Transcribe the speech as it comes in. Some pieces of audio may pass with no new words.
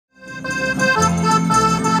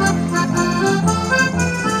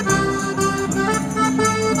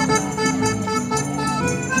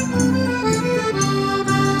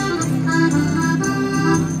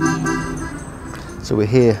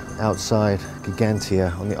here outside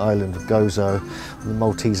Ggantija on the island of Gozo, on the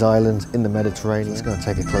Maltese island in the Mediterranean. Let's go and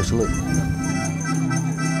take a closer look.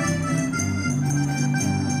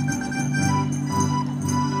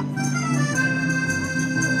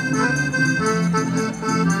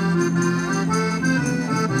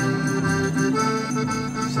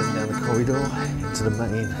 Sitting down the corridor into the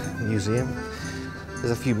main museum.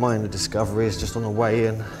 There's a few minor discoveries just on the way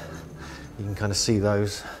in. You can kind of see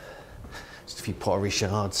those. Just a few pottery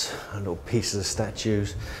shards and little pieces of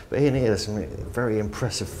statues. But in here there's some very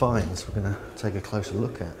impressive finds we're going to take a closer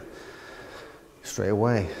look at. Straight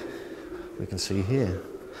away, we can see here.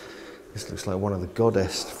 This looks like one of the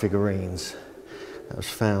goddess figurines that was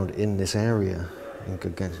found in this area in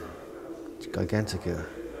Ggantija.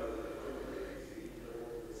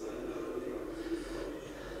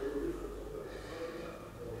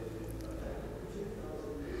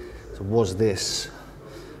 So was this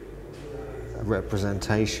a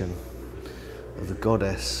representation of the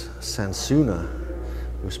goddess Sansuna,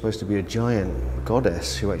 who was supposed to be a giant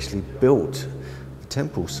goddess who actually built the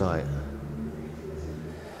temple site?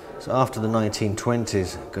 So after the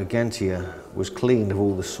 1920s, Ggantija was cleaned of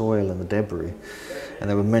all the soil and the debris, and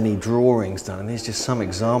there were many drawings done, and there's just some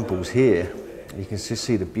examples here. You can just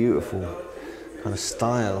see the beautiful kind of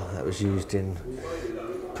style that was used in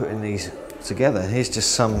putting these together. Here's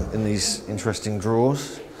just some in these interesting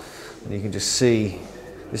drawers, and you can just see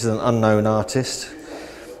this is an unknown artist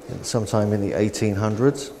sometime in the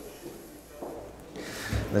 1800s.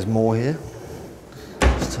 There's more here.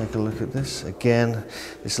 Let's take a look at this. Again,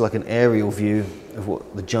 this is like an aerial view of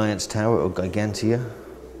what the Giant's Tower or Ggantija.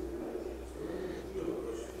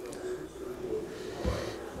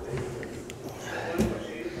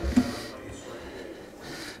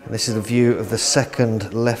 And this is a view of the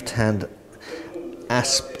second left-hand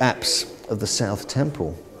apse of the South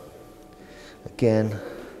Temple. Again,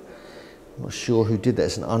 I'm not sure who did that.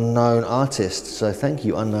 It's an unknown artist. So thank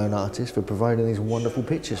you, unknown artist, for providing these wonderful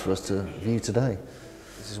pictures for us to view today.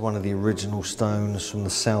 This is one of the original stones from the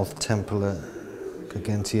South Temple at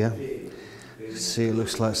Ggantija. You can see it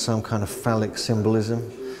looks like some kind of phallic symbolism.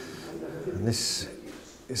 And this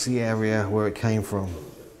is the area where it came from.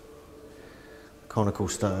 The conical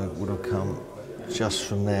stone would have come just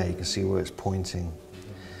from there. You can see where it's pointing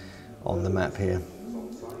on the map here.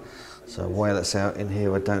 So why that's out in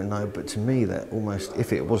here, I don't know, but to me that almost,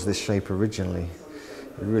 if it was this shape originally,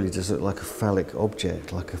 it really does look like a phallic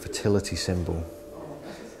object, like a fertility symbol.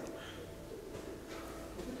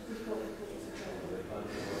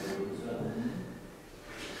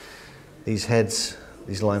 These heads,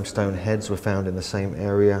 these limestone heads, were found in the same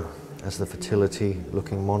area as the fertility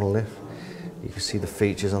looking monolith. You can see the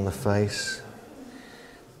features on the face.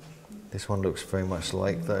 This one looks very much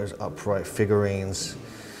like those upright figurines,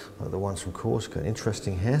 like the ones from Corsica.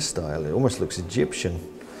 Interesting hairstyle. It almost looks Egyptian.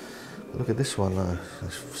 Look at this one though.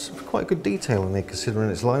 There's quite good detail in there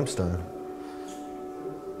considering it's limestone.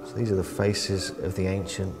 So these are the faces of the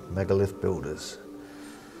ancient megalith builders.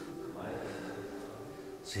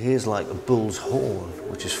 So here's like a bull's horn,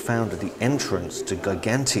 which is found at the entrance to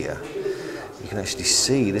Ggantija. You can actually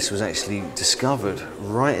see this was actually discovered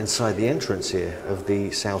right inside the entrance here of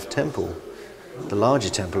the South Temple, the larger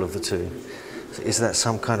temple of the two. So is that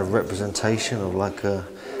some kind of representation of like a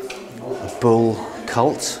bull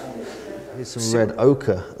cult? Here's some red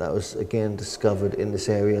ochre that was again discovered in this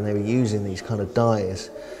area, and they were using these kind of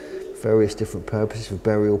dyes for various different purposes, for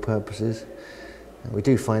burial purposes. And we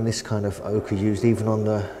do find this kind of ochre used even on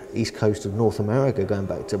the east coast of North America, going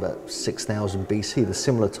back to about 6000 BC, the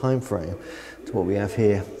similar time frame to what we have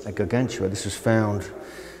here at Ggantija. This was found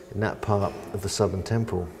in that part of the southern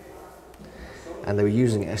temple. And they were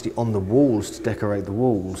using it actually on the walls to decorate the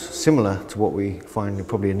walls, similar to what we find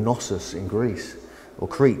probably in Knossos in Greece, or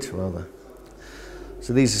Crete rather.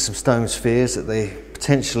 So these are some stone spheres that they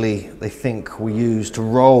think were used to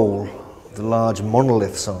roll the large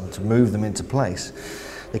monoliths on, to move them into place.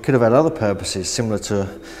 They could have had other purposes similar to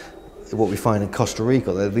what we find in Costa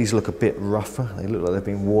Rica. These look a bit rougher, they look like they've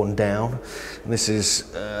been worn down. And this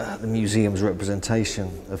is the museum's representation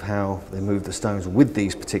of how they moved the stones with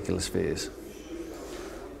these particular spheres.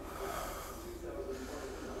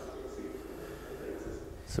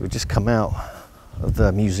 So we've just come out of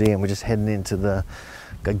the museum, we're just heading into the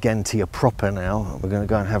Ggantija proper now. We're going to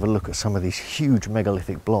go and have a look at some of these huge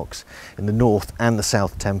megalithic blocks in the north and the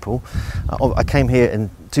south temple. I came here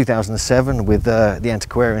in 2007 with the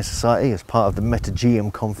Antiquarian Society as part of the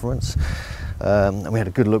Metageum conference. And we had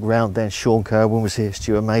a good look round then. Sean Kerwin was here,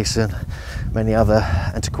 Stuart Mason, many other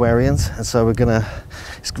antiquarians. And so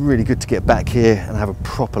it's really good to get back here and have a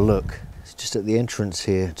proper look. It's just at the entrance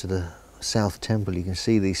here to the south temple, you can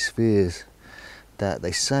see these spheres that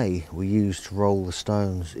they say were used to roll the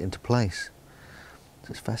stones into place.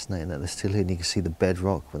 So it's fascinating that they're still here, and you can see the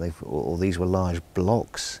bedrock where or these were large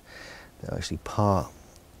blocks that are actually part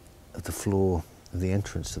of the floor of the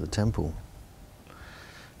entrance to the temple. You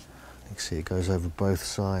can see it goes over both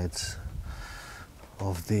sides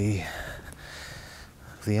of the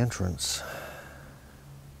entrance.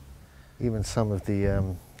 Even some of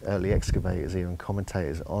the early excavators here and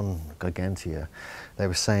commentators on Ggantija, they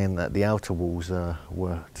were saying that the outer walls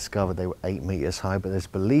were discovered, they were 8 meters high, but there's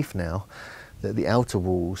belief now that the outer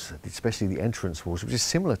walls, especially the entrance walls, which is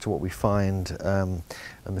similar to what we find in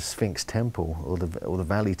the Sphinx temple or the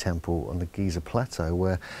Valley temple on the Giza plateau,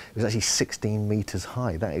 where it was actually 16 meters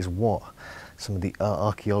high. That is what some of the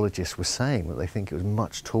archaeologists were saying, that they think it was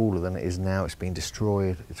much taller than it is now. It's been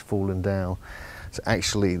destroyed, it's fallen down. So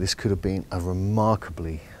actually this could have been a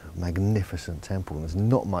remarkably magnificent temple. There's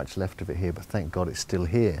not much left of it here, but thank God it's still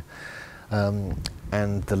here.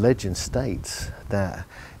 And the legend states that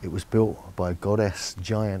it was built by a goddess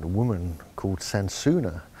giant woman called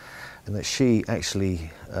Sansuna, and that she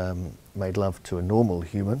actually made love to a normal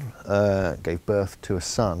human, gave birth to a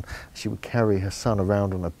son. She would carry her son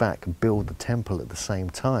around on her back and build the temple at the same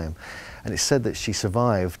time. And it's said that she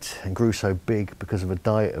survived and grew so big because of a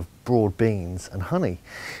diet of broad beans and honey,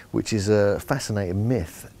 which is a fascinating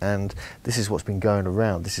myth. And this is what's been going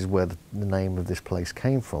around. This is where the name of this place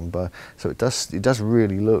came from. But so it does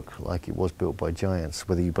really look like it was built by giants,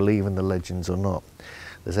 whether you believe in the legends or not.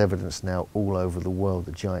 There's evidence now all over the world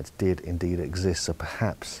that giants did indeed exist. So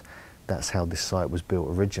perhaps that's how this site was built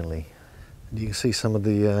originally. And you can see some of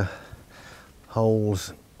the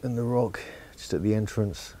holes in the rock just at the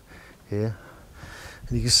entrance here,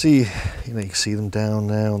 and you can see, you can see them down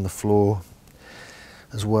there on the floor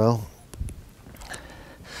as well.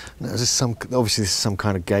 Now, obviously this is some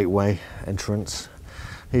kind of gateway entrance.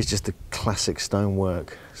 Here's just the classic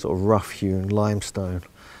stonework, sort of rough-hewn limestone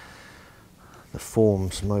that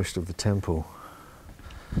forms most of the temple.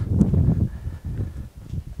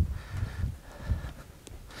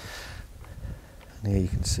 And here you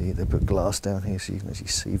can see they put glass down here so you can actually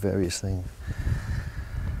see various things.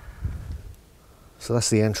 So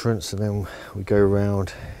that's the entrance, and then we go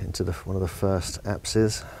around into one of the first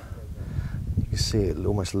apses. You can see it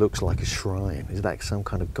almost looks like a shrine. Is that some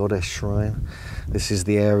kind of goddess shrine? This is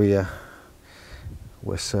the area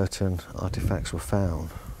where certain artifacts were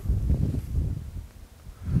found.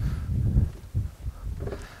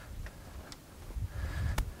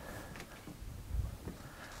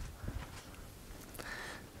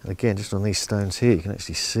 And again, just on these stones here, you can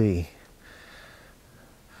actually see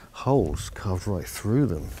holes carved right through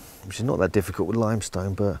them, which is not that difficult with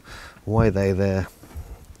limestone, but why they're there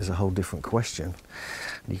is a whole different question.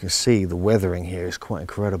 You can see the weathering here is quite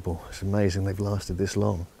incredible. It's amazing they've lasted this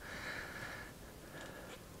long.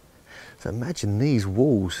 So imagine these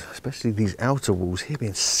walls, especially these outer walls here,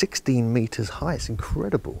 being 16 meters high. It's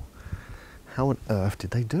incredible. How on earth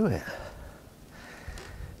did they do it?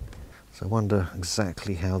 So I wonder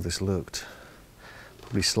exactly how this looked.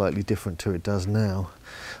 Probably slightly different to it does now.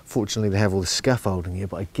 Fortunately, they have all the scaffolding here,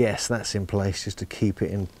 but I guess that's in place just to keep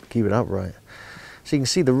it upright. So you can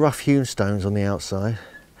see the rough-hewn stones on the outside.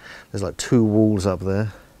 There's like 2 walls up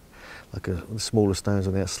there, like the smaller stones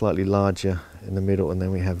on the outside, slightly larger in the middle, and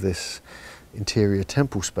then we have this interior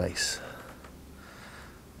temple space.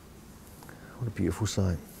 What a beautiful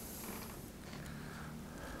sight.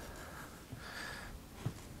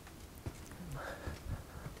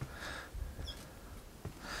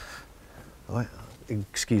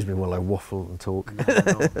 Excuse me while I waffle and talk. No,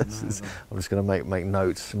 I'm just going to make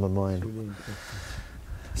notes in my mind.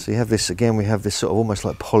 So you have this, again, we have this sort of almost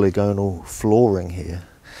like polygonal flooring here.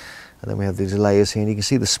 And then we have these layers here, and you can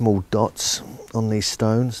see the small dots on these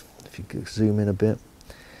stones. If you could zoom in a bit.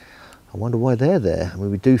 I wonder why they're there. I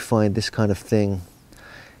mean, we do find this kind of thing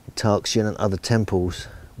in Tarxian and other temples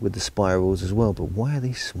with the spirals as well, but why are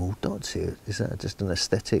these small dots here? Is that just an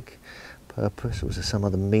aesthetic purpose, or is there some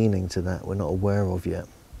other meaning to that we're not aware of yet?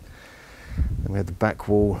 Then we have the back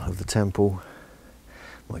wall of the temple.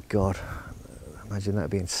 My God, imagine that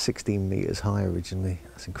being 16 meters high originally.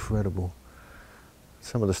 That's incredible.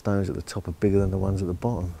 Some of the stones at the top are bigger than the ones at the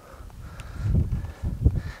bottom.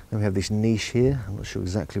 Then we have this niche here. I'm not sure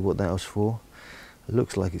exactly what that was for. It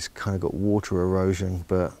looks like it's kind of got water erosion,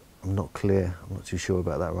 but I'm not clear. I'm not too sure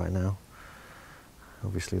about that right now.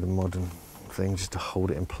 Obviously the modern thing just to hold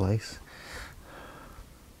it in place.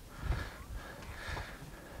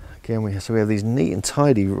 Again, we have these neat and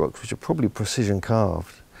tidy rocks, which are probably precision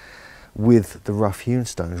carved, with the rough hewn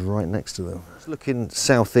stones right next to them. Just looking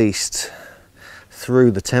southeast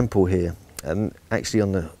through the temple here, and actually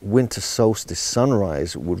on the winter solstice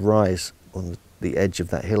sunrise would rise on the edge of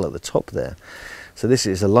that hill at the top there. So this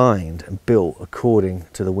is aligned and built according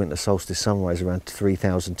to the winter solstice sunrise around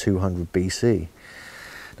 3200 BC.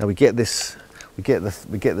 Now we get the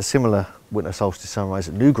similar winter solstice sunrise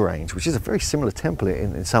at Newgrange, which is a very similar temple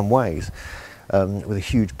in some ways, with the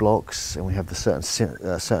huge blocks, and we have the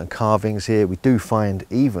certain carvings here. We do find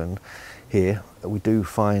even here, we do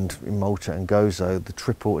find in Malta and Gozo the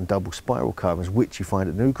triple and double spiral carvings, which you find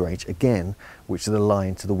at Newgrange again, which are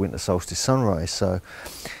aligned to the winter solstice sunrise. So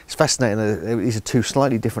it's fascinating. These are two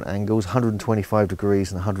slightly different angles, 125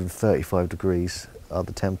 degrees and 135 degrees are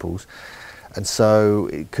the temples. And so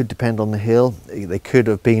it could depend on the hill. They could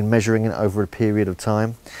have been measuring it over a period of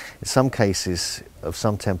time. In some cases of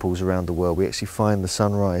some temples around the world, we actually find the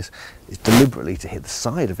sunrise is deliberately to hit the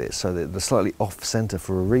side of it, so that they're slightly off center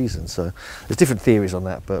for a reason. So there's different theories on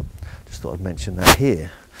that, but just thought I'd mention that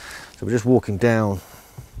here. So we're just walking down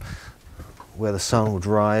where the sun would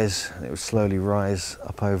rise, and it would slowly rise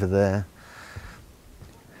up over there,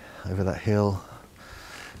 over that hill.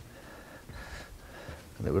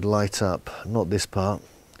 And it would light up, not this part,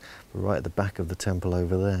 but right at the back of the temple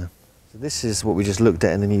over there. So this is what we just looked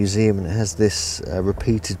at in the museum, and it has this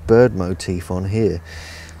repeated bird motif on here,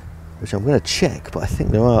 which I'm going to check, but I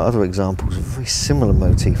think there are other examples of a very similar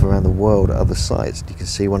motif around the world at other sites. You can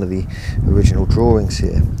see one of the original drawings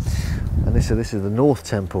here. And this is the North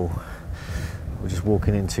Temple we're just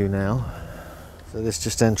walking into now. So this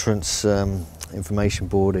just entrance information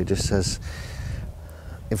board, it just says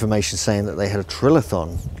information saying that they had a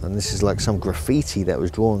trillathon, and this is like some graffiti that was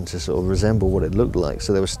drawn to sort of resemble what it looked like.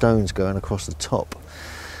 So there were stones going across the top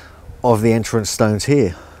of the entrance stones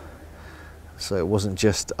here. So it wasn't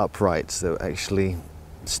just uprights, there were actually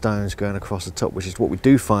stones going across the top, which is what we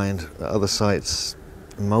do find at other sites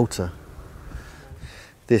in Malta.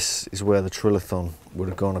 This is where the trillathon would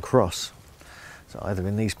have gone across. So either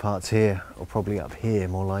in these parts here, or probably up here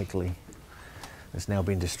more likely. It's now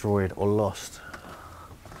been destroyed or lost.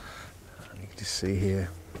 You see here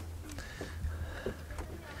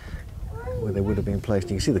where they would have been placed.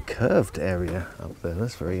 You can see the curved area up there.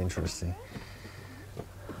 That's very interesting.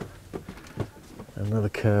 Another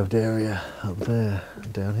curved area up there,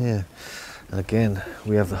 down here. And again,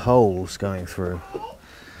 we have the holes going through.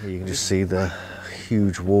 Here you can just see the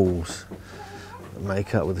huge walls that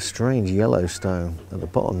make up with a strange yellow stone at the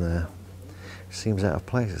bottom there. It seems out of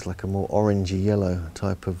place. It's like a more orangey yellow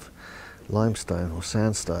type of limestone or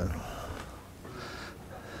sandstone.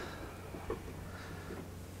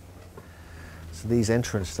 So these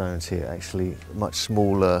entrance stones here are actually much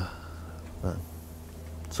smaller.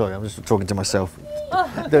 Sorry, I'm just talking to myself.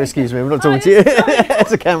 Don't excuse me, I'm not talking to you.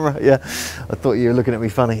 It's a camera, yeah. I thought you were looking at me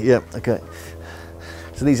funny. Yeah, okay.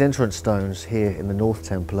 So these entrance stones here in the North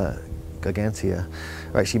Temple at Ggantija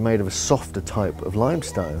are actually made of a softer type of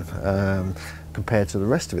limestone compared to the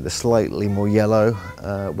rest of it. They're slightly more yellow,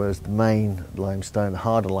 whereas the main limestone, the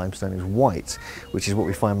harder limestone, is white, which is what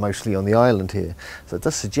we find mostly on the island here. So it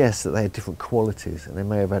does suggest that they had different qualities, and they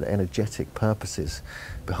may have had energetic purposes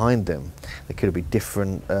behind them. There could be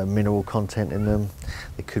different mineral content in them.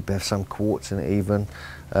 They could have some quartz in it even.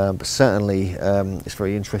 But certainly it's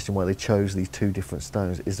very interesting why they chose these two different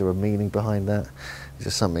stones. Is there a meaning behind that? Is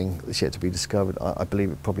there something that's yet to be discovered? I believe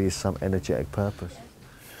it probably is some energetic purpose.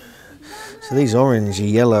 So these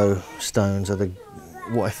orangey yellow stones are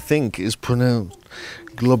what I think is pronounced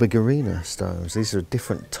Globigerina stones. These are a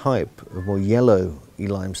different type of more yellow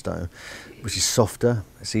limestone, which is softer,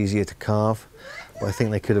 it's easier to carve, but I think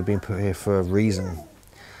they could have been put here for a reason.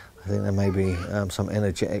 I think there may be some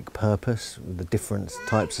energetic purpose with the different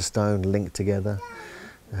types of stone linked together.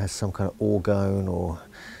 It has some kind of orgone or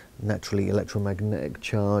naturally electromagnetic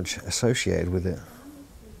charge associated with it.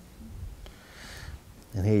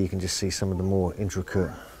 And here you can just see some of the more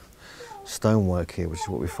intricate stonework here, which is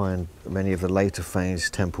what we find in many of the later phase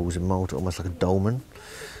temples in Malta, almost like a dolmen.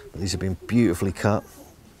 But these have been beautifully cut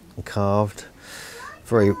and carved,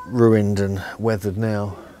 very ruined and weathered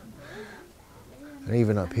now. And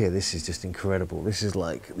even up here, this is just incredible. This is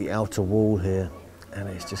like the outer wall here, and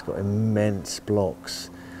it's just got immense blocks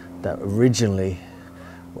that originally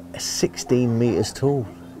were 16 metres tall,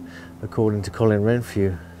 according to Colin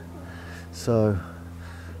Renfrew. So,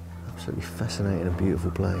 absolutely fascinating and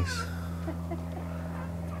beautiful place.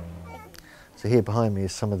 So here behind me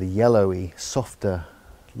is some of the yellowy, softer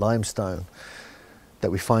limestone that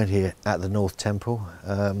we find here at the North Temple.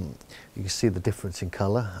 You can see the difference in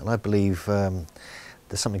colour, and I believe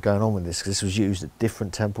there's something going on with this, because this was used at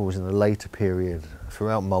different temples in the later period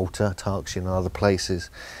throughout Malta, Tarxian and other places,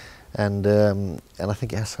 and I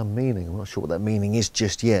think it has some meaning. I'm not sure what that meaning is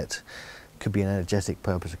just yet. Could be an energetic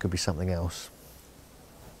purpose, it could be something else.